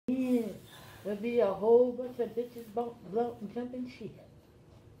There'll be a whole bunch of bitches jumping shit.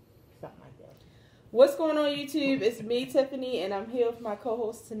 Something like that. What's going on, YouTube? It's me, Tiffany, and I'm here with my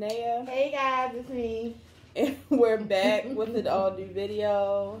co-host, Tanea. Hey guys, it's me. And we're back with an all-new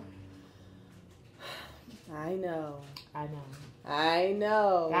video. I know.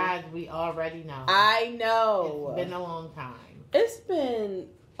 Guys, we already know. I know. It's been a long time. It's been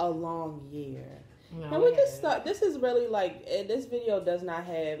a long year. No, And we can start. This is really like, this video does not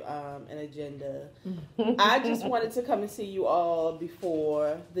have an agenda. I just wanted to come and see you all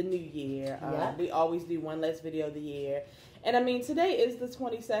before the new year. Yeah. We always do one last video of the year. And I mean, today is the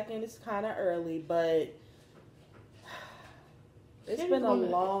 22nd. It's kind of early, but it's been a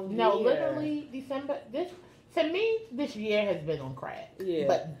long year. No, literally, December. To me, this year has been on crack. Yeah.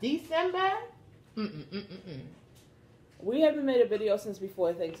 But December, we haven't made a video since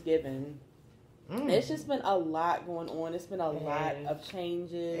before Thanksgiving. Mm. It's just been a lot going on. It's been a lot of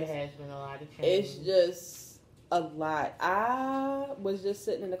changes. It has been a lot of changes. It's just a lot. I was just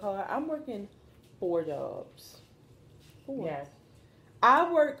sitting in the car. I'm working 4 jobs. 4. Yes. I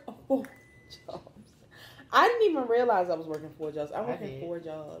work 4 jobs. I didn't even realize I was working 4 jobs. I'm working 4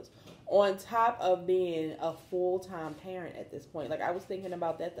 jobs. On top of being a full-time parent at this point. Like, I was thinking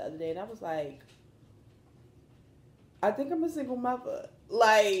about that the other day, and I was like, I think I'm a single mother.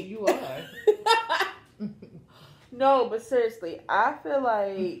 Like, You are. No, but seriously, I feel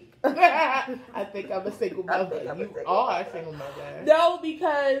like I think I'm a single mother. You are a single mother. No,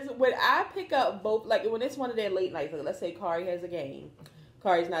 because when I pick up both, like when it's one of their late nights, like let's say Kari has a game.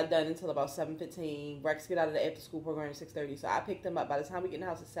 Kari's not done until about 7:15. Rex get out of the after school program at 6:30. So I pick them up. By the time we get in the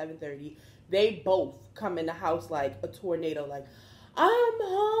house at 7:30, they both come in the house like a tornado, like, I'm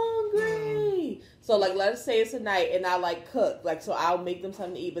hungry. So, like, let's say it's a night and I, like, cook. Like, so I'll make them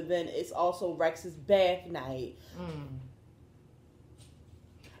something to eat. But then it's also Rex's bath night.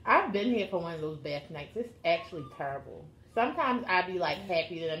 I've been here for one of those bath nights. It's actually terrible. Sometimes I'd be, like,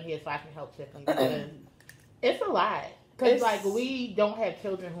 happy that I'm here so I can help Tiffany. Because it's a lot. Because, like, we don't have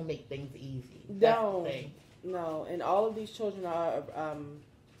children who make things easy. No. And all of these children are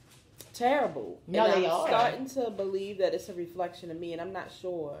terrible. No, and they I'm are. starting to believe that it's a reflection of me, and I'm not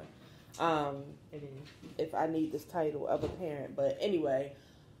sure It is. if I need this title of a parent. But anyway,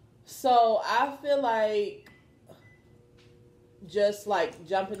 so I feel like just like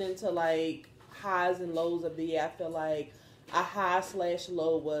jumping into like highs and lows of the year. I feel like a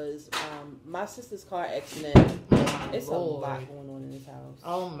high/low was my sister's car accident. It's a lot going on in this house.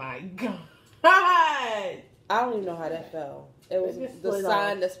 Oh my God. I don't even know how that fell. It was just the split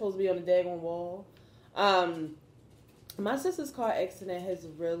sign off. that's supposed to be on the daggone wall. My sister's car accident has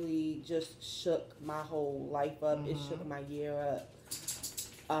really just shook my whole life up. It shook my year up.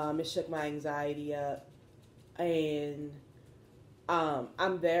 It shook my anxiety up. And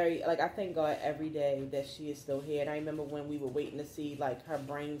I'm very, like, I thank God every day that she is still here. And I remember when we were waiting to see, like, her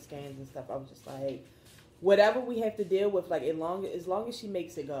brain scans and stuff, I was just like, whatever we have to deal with, like, as long as she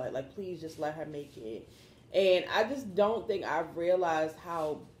makes it, God, like, please just let her make it. And I just don't think I've realized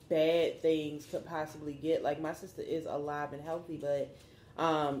how bad things could possibly get. Like, my sister is alive and healthy, but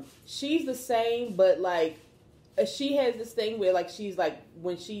she's the same, but, like, she has this thing where, like, she's, like,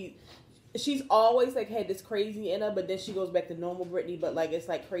 when she's always, like, had this crazy in her, but then she goes back to normal Brittany, but, like, it's,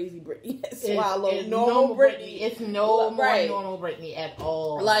 like, crazy Brittany swallow. It's normal Brittany. It's no more Right. normal Brittany at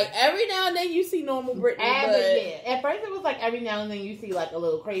all. Like, every now and then you see normal Brittany, At first it was, like, every now and then you see, like, a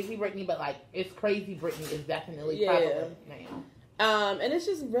little crazy Brittany, but, like, it's crazy Brittany is definitely prevalent now. And it's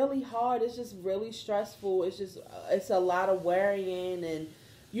just really hard. It's just really stressful. It's a lot of worrying, and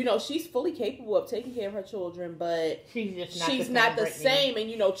you know, she's fully capable of taking care of her children, but she's not the same.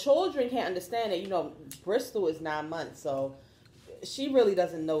 And you know, children can't understand it. You know, Bristol is 9 months, so she really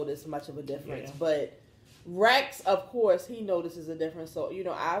doesn't notice much of a difference. Yeah. But Rex, of course, he notices a difference. So you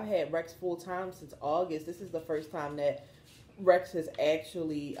know, I've had Rex full time since August. This is the first time that Rex has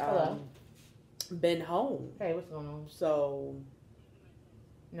actually been home. Hey, what's going on? So.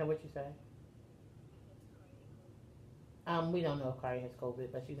 No, what you say? We don't know if Kari has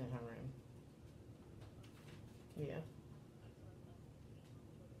COVID, but she's in her room. Yeah.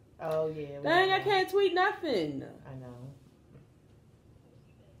 Oh, yeah. Dang, I can't tweet nothing. I know.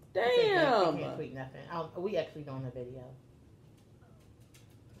 Damn. We can't tweet nothing. We actually doing a video.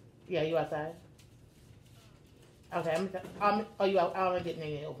 Yeah, you outside? Okay, you out? I'm gonna get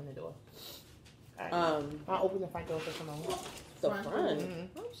Nene to open the door. All right. I'll open the front door for Simone. The front?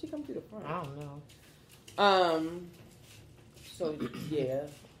 Mm-hmm. How did she come through the front? I don't know. So yeah.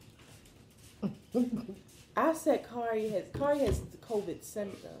 I said Kari has COVID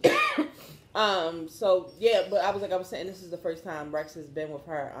symptoms. So yeah, but I was saying this is the first time Rex has been with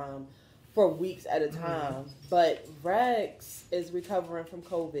her for weeks at a time. But Rex is recovering from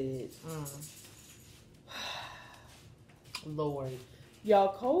COVID. Lord.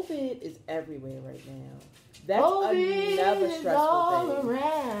 Y'all, COVID is everywhere right now. That's another stressful thing.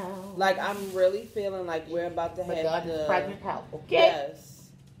 Around. Like, I'm really feeling like we're about to have God is present help. Okay. Yes.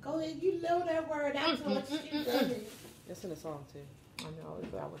 Go ahead, you know that word. I told you. Go ahead. It's in the song, too. I know,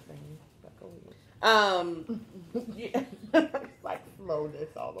 that's what I was saying. But go ahead. It's like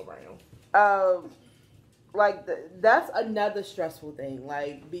slowness all around. Like, that's another stressful thing.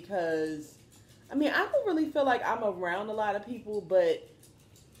 Like, because, I mean, I don't really feel like I'm around a lot of people, but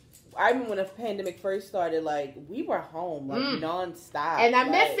I remember when the pandemic first started, like, we were home, like, nonstop. And I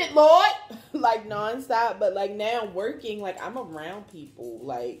miss it, Lord. Like, nonstop. But, like, now working, like, I'm around people,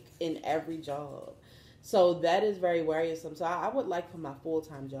 like, in every job. So that is very worrisome. So I would like for my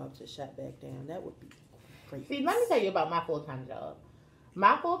full-time job to shut back down. That would be great. See, let me tell you about my full-time job.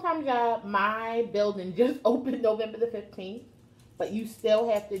 My full-time job, my building just opened November the 15th. But you still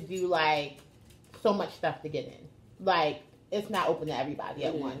have to do, like, so much stuff to get in. Like, it's not open to everybody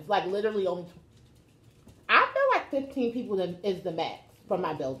at once. Like, literally only... I feel like 15 people is the max for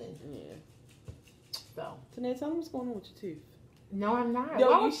my building. Yeah. So. Tanae, tell me what's going on with your tooth. No, I'm not.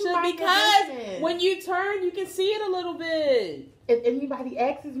 No, Why you should, because when you turn, you can see it a little bit. If anybody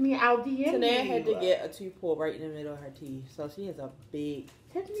asks me, I'll DM Tanae you. had to get a tooth pulled right in the middle of her teeth. So she has a big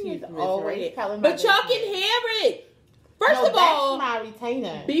Tiffany tooth is always telling me. But y'all can hear it. First of all, that's my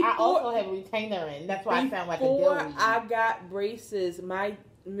retainer. I also have a retainer in. That's why I sound like a dilly. Before I got braces, my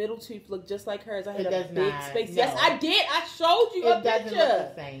middle tooth looked just like hers. I had a big space. No. Yes, I did. I showed you a picture. It doesn't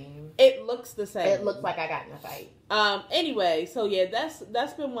look the same. It looks the same. It looks like I got in a fight. Anyway, so yeah,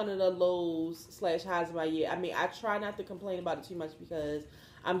 that's been one of the lows / highs of my year. I mean, I try not to complain about it too much because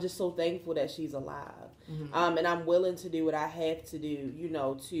I'm just so thankful that she's alive. Mm-hmm. And I'm willing to do what I have to do, you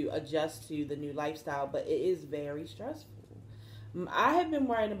know, to adjust to the new lifestyle. But it is very stressful. I have been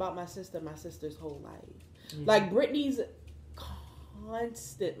worrying about my sister's whole life. Mm-hmm. Like, Brittany's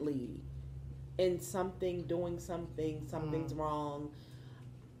constantly in something, doing something, something's wrong.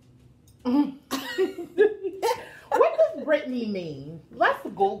 What does Brittany mean? Let's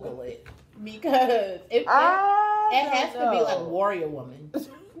Google it. Because it has to be like warrior woman.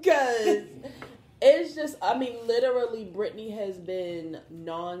 Because it's just, I mean, literally, Brittany has been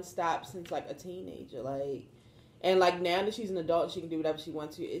nonstop since like a teenager. Like, and like now that she's an adult, she can do whatever she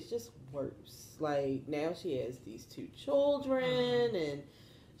wants to. It's just worse. Like, now she has these 2 children, and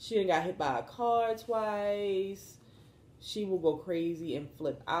she done got hit by a car twice. She will go crazy and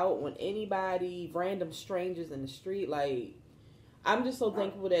flip out on anybody, random strangers in the street. Like, I'm just so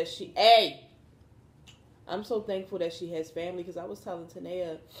thankful that I'm so thankful that she has family, because I was telling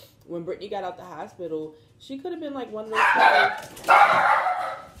Tanea, when Brittany got out the hospital, she could have been like one of those people.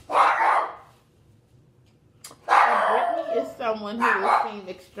 Brittany is someone who will seem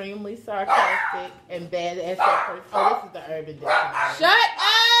extremely sarcastic and badass at first. Oh, this is the Urban Dictionary. Shut up!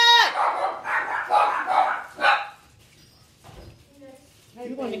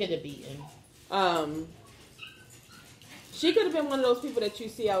 You're going to get a beating. She could have been one of those people that you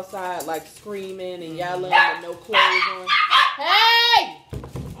see outside, like, screaming and yelling with no clothes on. Hey!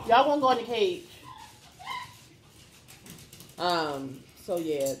 Y'all gonna go in the cage. So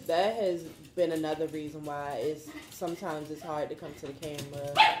yeah, that has been another reason why sometimes it's hard to come to the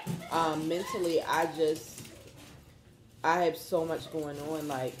camera. Mentally, I have so much going on,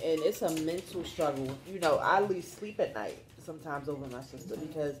 like, and it's a mental struggle. You know, I lose sleep at night sometimes over my sister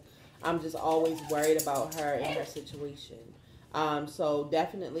because I'm just always worried about her and her situation. So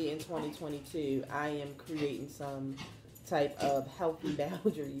definitely in 2022, I am creating some type of healthy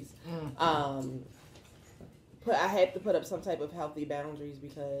boundaries. I have to put up some type of healthy boundaries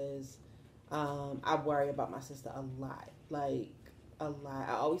because I worry about my sister a lot. Like, a lot.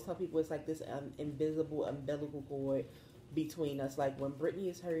 I always tell people it's like this invisible umbilical cord between us. Like, when Brittany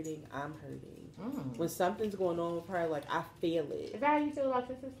is hurting, I'm hurting. When something's going on with her, like, I feel it. Is that how you feel about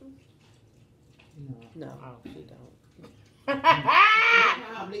your sister? No, she don't.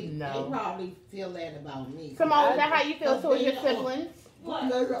 They probably feel that about me. Simone, is that how you feel towards your siblings?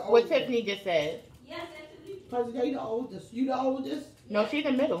 What Tiffany just said. Yes, absolutely. Because they the oldest. You the oldest? No, she's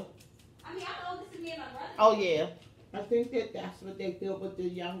the middle. I mean, I'm the oldest and me and my brother. Oh, yeah. I think that's what they feel, but the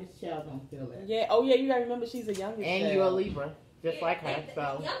youngest child don't feel that. Yeah. Oh, yeah. You gotta remember she's the youngest. And child. you're a Libra, just like her.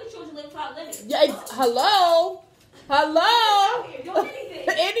 So. Younger children live without living. Yeah. Hello. Doing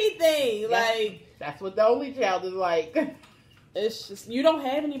anything. Anything. Like, that's what the only child is like. It's just, you don't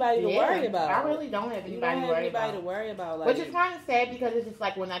have anybody to worry about. I really don't have anybody to worry about. Like, which is kind of sad because it's just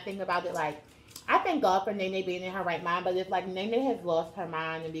like when I think about it, like I thank God for Nene being in her right mind, but if like Nene has lost her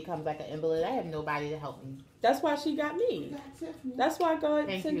mind and becomes like an invalid, I have nobody to help me. That's why she got me. That's why God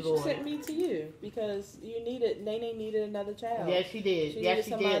sent me to you, because Nene needed another child. Yes, she did. She needed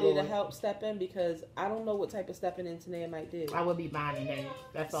somebody to help step in, because I don't know what type of stepping in Tanae might do. I would be buying Nene.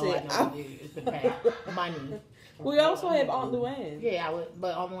 That's all I know to do is to pay money. We also have Aunt Luann. Yeah, I would,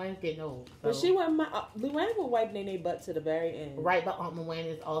 but Aunt Luann's getting old. So. But she wouldn't. Luann would wipe Nene butt to the very end. Right, but Aunt Luann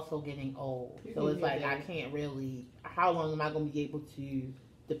is also getting old, so it's like I can't really. How long am I going to be able to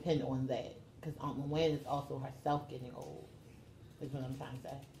depend on that? Because Aunt Luann is also herself getting old. Is what I'm trying to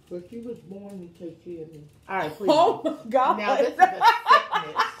say. But she was born to take care of me. All right, please. Oh my God! Now this is a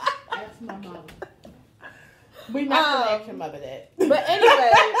sickness. That's my mama. We're not gonna ask your mother that. But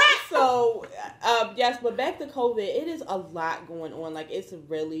anyway, so yes, but back to COVID, it is a lot going on. Like, it's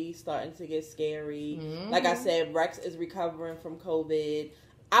really starting to get scary. Mm-hmm. Like I said, Rex is recovering from COVID.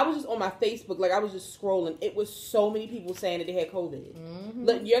 I was just on my Facebook, like I was just scrolling. It was so many people saying that they had COVID. Mm-hmm.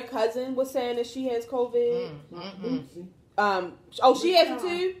 Look, your cousin was saying that she has COVID. Mm-hmm. She has it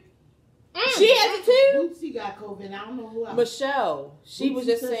too. She has it too? Bootsy got COVID. I don't know who else. Michelle. She was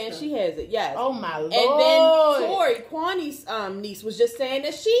just sister. saying she has it. Yes. Oh my Lord. And then Tori, Kwani's niece, was just saying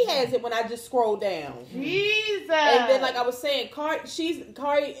that she has it when I just scrolled down. Jesus. And then, like I was saying,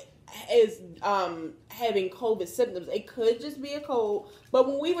 Kari is having COVID symptoms. It could just be a cold. But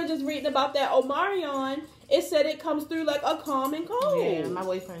when we were just reading about that Omarion, it said it comes through like a common cold. Yeah, my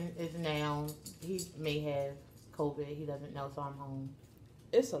boyfriend is now. He may have COVID. He doesn't know, so I'm home.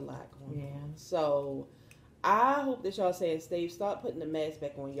 It's a lot going Yeah. on. So I hope that y'all saying, Steve, start putting the mask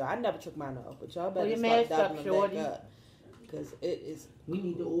back on, y'all. I never took mine off, but y'all better start doubling them back up. Because it is We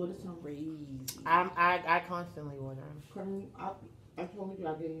need to order some. crazy. I constantly order them. I told you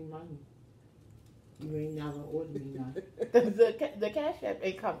I gave you money. You ain't never ordered me none. the cash app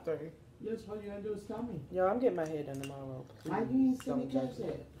ain't come through. Just all you gotta do is tell me. Yo, I'm getting my hair done tomorrow. Why you ain't send me Don't cash judge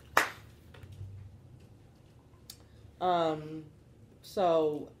app? me.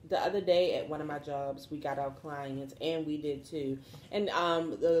 So the other day at one of my jobs, we got our clients, and we did too. And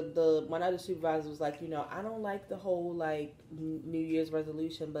the one of the supervisors was like, I don't like the whole like New Year's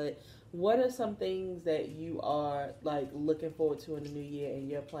resolution, but what are some things that you are like looking forward to in the new year, and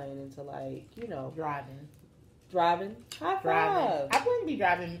you're planning to like, Driving. High five. Driving. I plan to be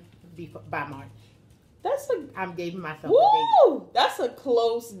driving by March. I'm giving myself a woo! That's a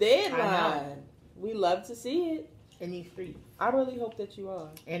close I deadline. We love to see it. date in these streets. I really hope that you are.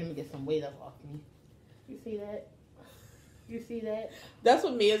 And let me get some weight up off me. You see that? You see that? That's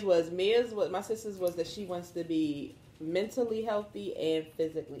what Mia's was. My sister's was that she wants to be mentally healthy and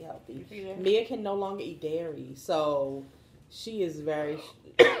physically healthy. You see that? Mia can no longer eat dairy, so she is very.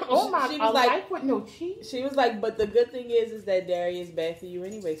 Oh my! She A was like, life with no cheese. she was like, but the good thing is that dairy is bad for you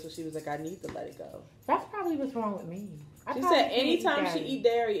anyway. So she was like, I need to let it go. That's probably what's wrong with me. She said anytime she eat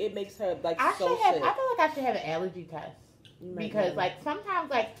dairy, it makes her like I so should have. sick. I feel like I should have an allergy test You might because, know. like, sometimes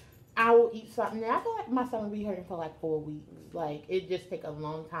like I will eat something and I feel like my stomach will be hurting for like 4 weeks. Like it just take a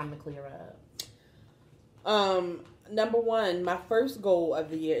long time to clear up. Number one, my first goal of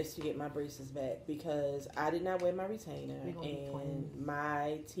the year is to get my braces back because I did not wear my retainer and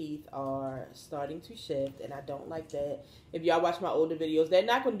my teeth are starting to shift and I don't like that. If y'all watch my older videos, they're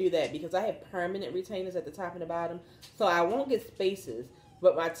not going to do that because I have permanent retainers at the top and the bottom, so I won't get spaces.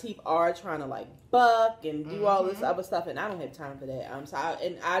 But my teeth are trying to like buck and do all this other stuff, and I don't have time for that.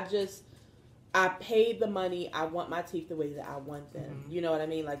 I paid the money. I want my teeth the way that I want them. Mm-hmm. You know what I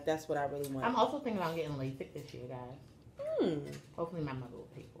mean? Like, that's what I really want. I'm also thinking about getting LASIK this year, guys. Hopefully my mother will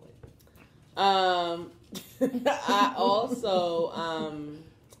pay for it. I also,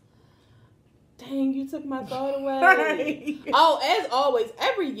 dang, you took my thought away. Oh, as always,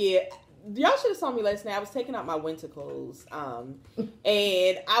 every year, y'all should have saw me last night. I was taking out my winter clothes,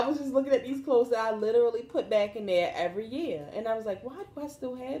 and I was just looking at these clothes that I literally put back in there every year, and I was like, why do I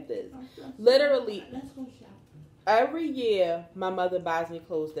still have this? Literally, Let's go shopping. every year, my mother buys me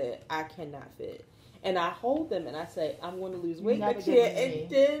clothes that I cannot fit, and I hold them and I say, I'm going to lose weight next year, and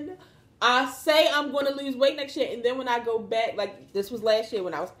then I say I'm going to lose weight next year, and then when I go back, like this was last year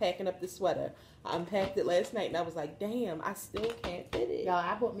when I was packing up this sweater, I unpacked it last night, and I was like, damn, I still can't fit it. Y'all,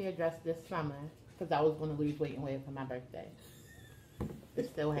 I bought me a dress this summer because I was going to lose weight and wear it for my birthday. It's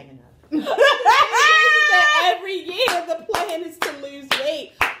still hanging up. Every year the plan is to lose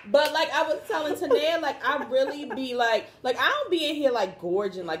weight. But like I was telling Tanea, like I really be like I don't be in here like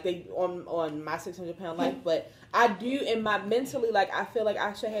gorging like they on my 600-pound life, but I do in my mentally, like I feel like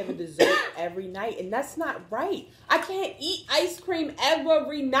I should have a dessert every night, and that's not right. I can't eat ice cream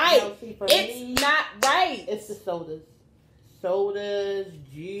every night. No, see, for it's me, not right. It's the sodas,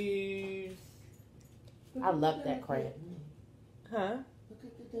 juice. I love that crab. Huh? Look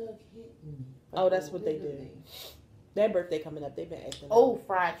at the dog hitting. Oh, that's what they do. Their birthday coming up. They've been acting. Oh,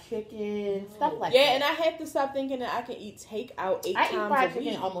 fried chicken, stuff like yeah, that. and I have to stop thinking that I can eat takeout 8 I eat times fried a week.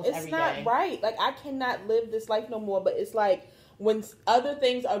 chicken almost It's every not day. right. Like, I cannot live this life no more. But it's like when other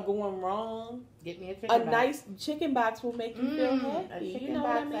things are going wrong, Get me a chicken a box. nice chicken box will make you feel A happy. chicken You know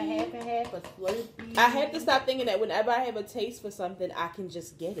box, what I mean? a half and half, a Slurpee. I have to stop thinking that whenever I have a taste for something, I can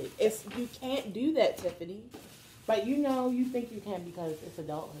just get it. It's you can't do that, Tiffany. But you know, you think you can because it's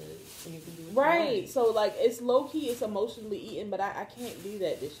adulthood and you can do it. Right. So like it's low key, it's emotionally eating, but I can't do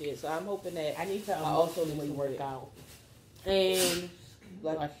that this year. So I'm hoping that I need to I also emotionally lose work weight. out. and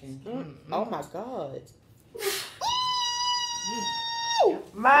like Blushing. oh my god.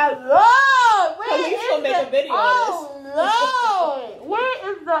 My Lord! Police gonna make a video Oh Lord!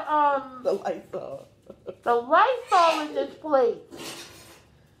 Where is The lights off. the Lysol in this place?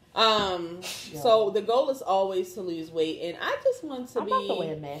 So the goal is always to lose weight, and I just want to I'm be. about to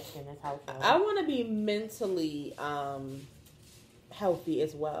wear a mask in this household. I want to be mentally healthy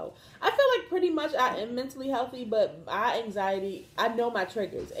as well. I feel like pretty much I am mentally healthy, but my anxiety, I know my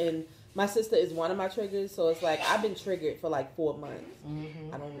triggers, and my sister is one of my triggers, so it's like I've been triggered for like 4 months.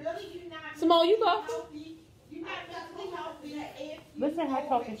 Mm-hmm. I don't. Really, you're not Simone, you go. healthy. You're not mentally healthy. If you Listen, her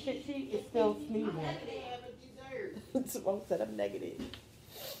talking shit. She is still snoozing. have a dessert. Simone said I'm negative.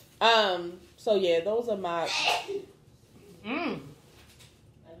 So yeah, those are my. Mm.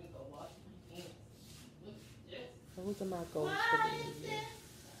 Let me go wash my hands. Look at this. Those are my goals for the new year.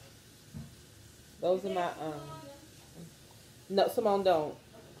 Those are my No, Simone, don't.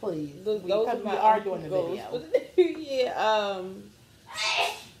 Please. Those Because are we my are doing the goals video. for the new year.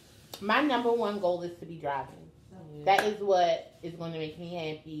 My number one goal is to be driving. That is what is going to make me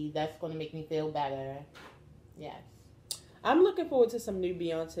happy. That's going to make me feel better. Yes. I'm looking forward to some new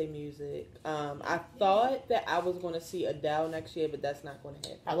Beyonce music. I thought that I was going to see Adele next year, but that's not going to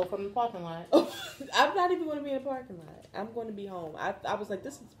happen. I go from the parking lot. I'm not even going to be in a parking lot. I'm going to be home. I was like,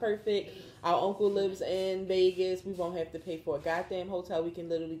 this is perfect. Our uncle lives in Vegas. We won't have to pay for a goddamn hotel. We can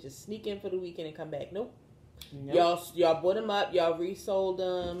literally just sneak in for the weekend and come back. Nope. Y'all bought them up. Y'all resold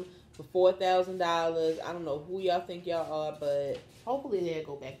them for $4,000. I don't know who y'all think y'all are, but Hopefully they'll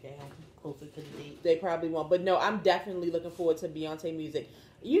go back down closer to the date. they probably won't. But no, I'm definitely looking forward to Beyonce music.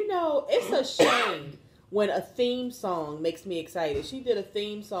 You know, it's a shame when a theme song makes me excited. She did a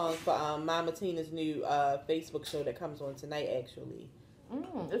theme song for Mama Tina's new Facebook show that comes on tonight, actually.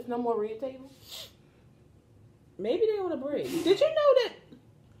 There's no more read table? Maybe they on a break. Did you know that?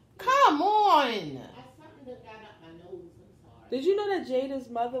 Come on! That's something that got up my nose. I'm sorry. Did you know that Jada's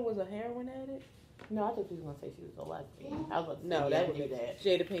mother was a heroin addict? No, I thought you was going to say she was a lesbian. I was about to say, No, yeah, that I would knew be that.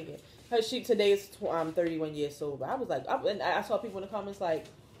 Jada Pinkett. She today is 31 years sober. I was like, and I saw people in the comments like,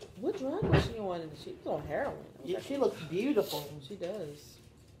 what drug was she on? And she was on heroin. I was Yeah, like, she looks beautiful. she does.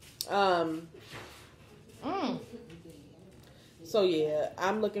 So yeah,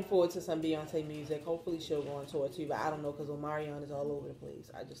 I'm looking forward to some Beyonce music. Hopefully she'll go on tour too, but I don't know because Omarion is all over the place.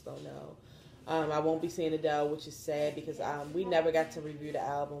 I just don't know. I won't be seeing Adele, which is sad because we never got to review the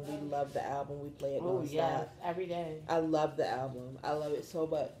album. We love the album. We play it Oh, nonstop. yes, every day. I love the album. I love it so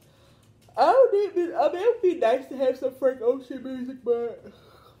much. It would be nice to have some Frank Ocean music, but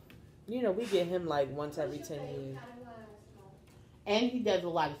you know, we get him like once every 10 years. And he does a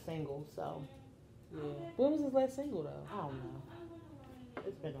lot of singles, so Yeah. When was his last single though? I don't know.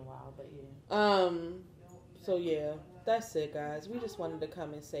 It's been a while, but yeah. So yeah, that's it, guys. We just wanted to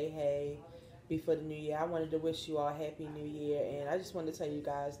come and say hey before the new year. I wanted to wish you all a happy new year, and I just wanted to tell you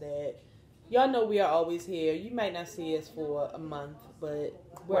guys that y'all know we are always here. You might not see us for a month, but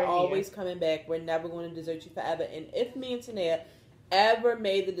we're We're always here. coming back. We're never going to desert you forever. And if me and Tanea ever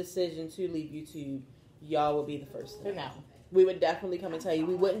made the decision to leave YouTube, y'all will be the first to So know. now, We would definitely come and tell you.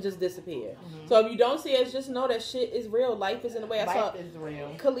 We wouldn't just disappear. Mhm. So if you don't see us, just know that shit is real. Life is in the way. I saw life is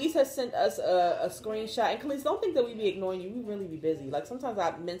real. Khalees has sent us a screenshot. And Khalees, don't think that we be ignoring you. We really be busy. Like, sometimes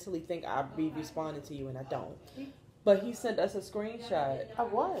I mentally think I'll be responding to you, and I don't. But he sent us a screenshot.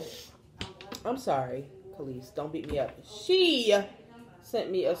 Of what? I'm sorry, Khalees. Don't beat me up. She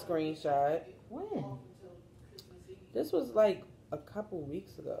sent me a screenshot. When? This was like a couple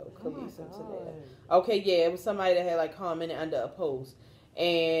weeks ago. Oh my Khalees sent God. it. Okay, yeah, it was somebody that had like commented under a post.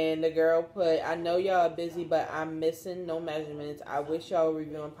 And the girl put, I know y'all are busy, but I'm missing no measurements. I wish y'all were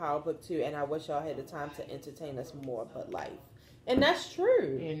reviewing PowerBook 2, and I wish y'all had the time to entertain us more, but life. And that's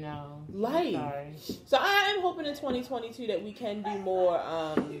true. You know. Life. I'm sorry. So I am hoping in 2022 that we can do more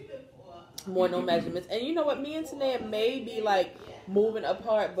no measurements. And you know what? Me and Tanea may be like moving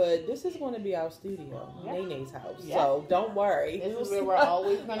apart, but this is going to be our studio, Yeah. Nene's house. Yeah. So don't worry. This is where we're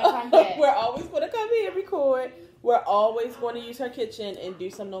always going to come back. We're always going to come here and record. We're always going to use her kitchen and do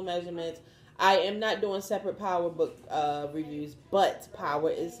some no measurements. I am not doing separate Power book reviews, but Power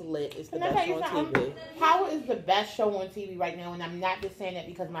is lit. It's the Can I best tell you show on something? TV. Power is the best show on TV right now, and I'm not just saying that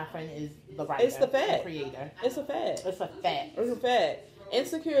because my friend is the writer, It's the fact. creator. It's a fact. It's a fact. It's a fact.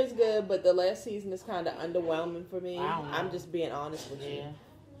 Insecure is good, but the last season is kind of underwhelming for me. I don't know. I'm just being honest with you. Yeah,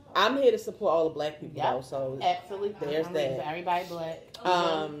 I'm here to support all the black people, Yep. though, so absolutely. There's I'm rooting that. for everybody black.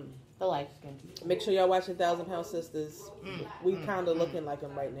 The light skin people. make sure y'all watching 1,000 Pound Sisters. We kind of mm. looking like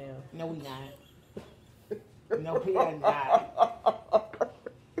them right now. No, we not. No, we are not.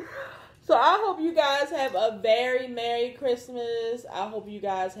 So I hope you guys have a very Merry Christmas. I hope you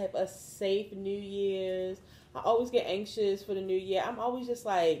guys have a safe New Year's. I always get anxious for the new year. I'm always just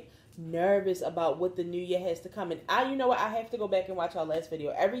like nervous about what the new year has to come. And you know what? I have to go back and watch our last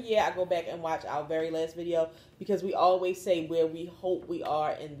video. Every year I go back and watch our very last video because we always say where we hope we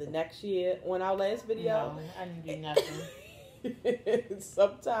are in the next year on our last video. No, I didn't do nothing.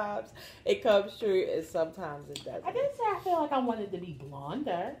 Sometimes it comes true and sometimes it doesn't. I didn't say I feel like I wanted to be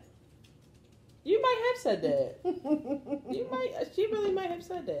blonder. You might have said that. You might. She really might have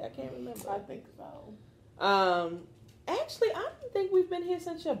said that. I can't remember. I think so. Actually, I don't think we've been here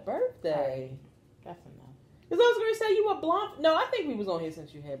since your birthday. That's enough. Because I was going to say you were blonde. No, I think we was on here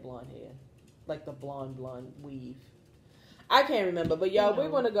since you had blonde hair. Like the blonde weave. I can't remember. But y'all, we're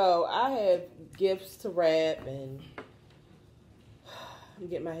going to go. I have gifts to wrap and I'm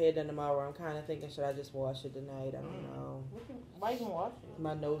getting my hair done tomorrow. I'm kind of thinking, should I just wash it tonight? I don't know. Why you gonna wash it?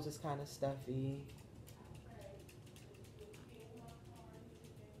 My nose is kind of stuffy.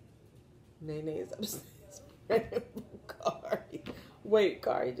 Nene is upstairs. Kari. Wait,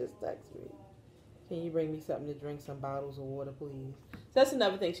 Kari just texted me. Can you bring me something to drink, some bottles of water, please? So that's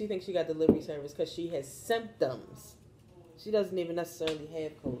another thing. She thinks she got delivery service because she has symptoms. She doesn't even necessarily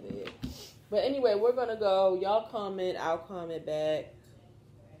have COVID. But anyway, we're going to go. Y'all comment. I'll comment back.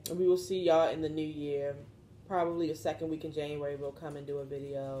 And we will see y'all in the new year. Probably the second week in January, we'll come and do a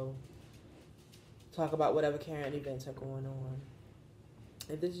video. Talk about whatever current events are going on.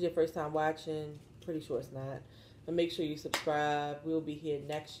 If this is your first time watching, pretty sure it's not. And make sure you subscribe. We'll be here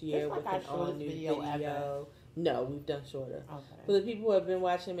next year It's like with an our shortest all-new video ever. No, we've done shorter. Okay. For the people who have been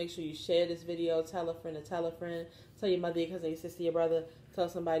watching, make sure you share this video. Tell a friend to tell a friend. Tell your mother, your cousin, your sister, your brother. Tell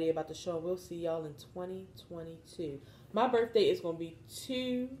somebody about the show. We'll see y'all in 2022. My birthday is going to be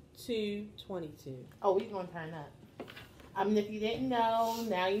 2/2/22. Oh, we're gonna turn up. I mean, if you didn't know,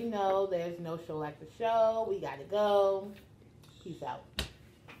 now you know. There's no show like the show. We gotta go. Peace out.